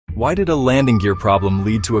Why did a landing gear problem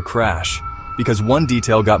lead to a crash? Because one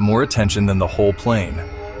detail got more attention than the whole plane.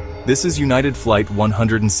 This is United Flight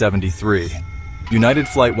 173. United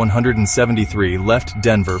Flight 173 left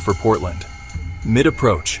Denver for Portland.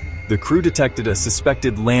 Mid-approach, the crew detected a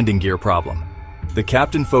suspected landing gear problem. The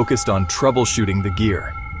captain focused on troubleshooting the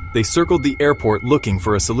gear. They circled the airport looking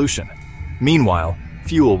for a solution. Meanwhile,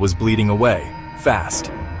 fuel was bleeding away,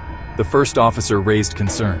 fast. The first officer raised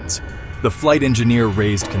concerns. The flight engineer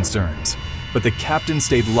raised concerns. But the captain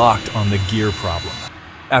stayed locked on the gear problem.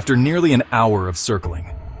 After nearly an hour of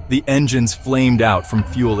circling, the engines flamed out from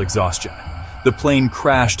fuel exhaustion. The plane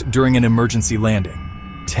crashed during an emergency landing.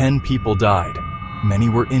 10 people died. Many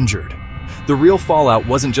were injured. The real fallout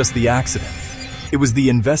wasn't just the accident. It was the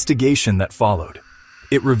investigation that followed.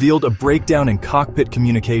 It revealed a breakdown in cockpit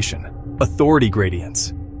communication, authority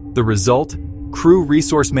gradients. The result? Crew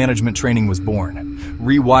resource management training was born,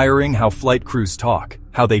 rewiring how flight crews talk,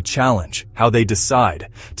 how they challenge, how they decide.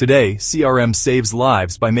 Today, CRM saves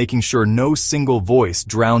lives by making sure no single voice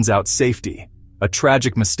drowns out safety. A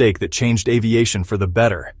tragic mistake that changed aviation for the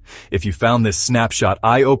better. If you found this snapshot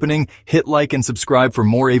eye-opening, hit like and subscribe for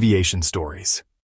more aviation stories.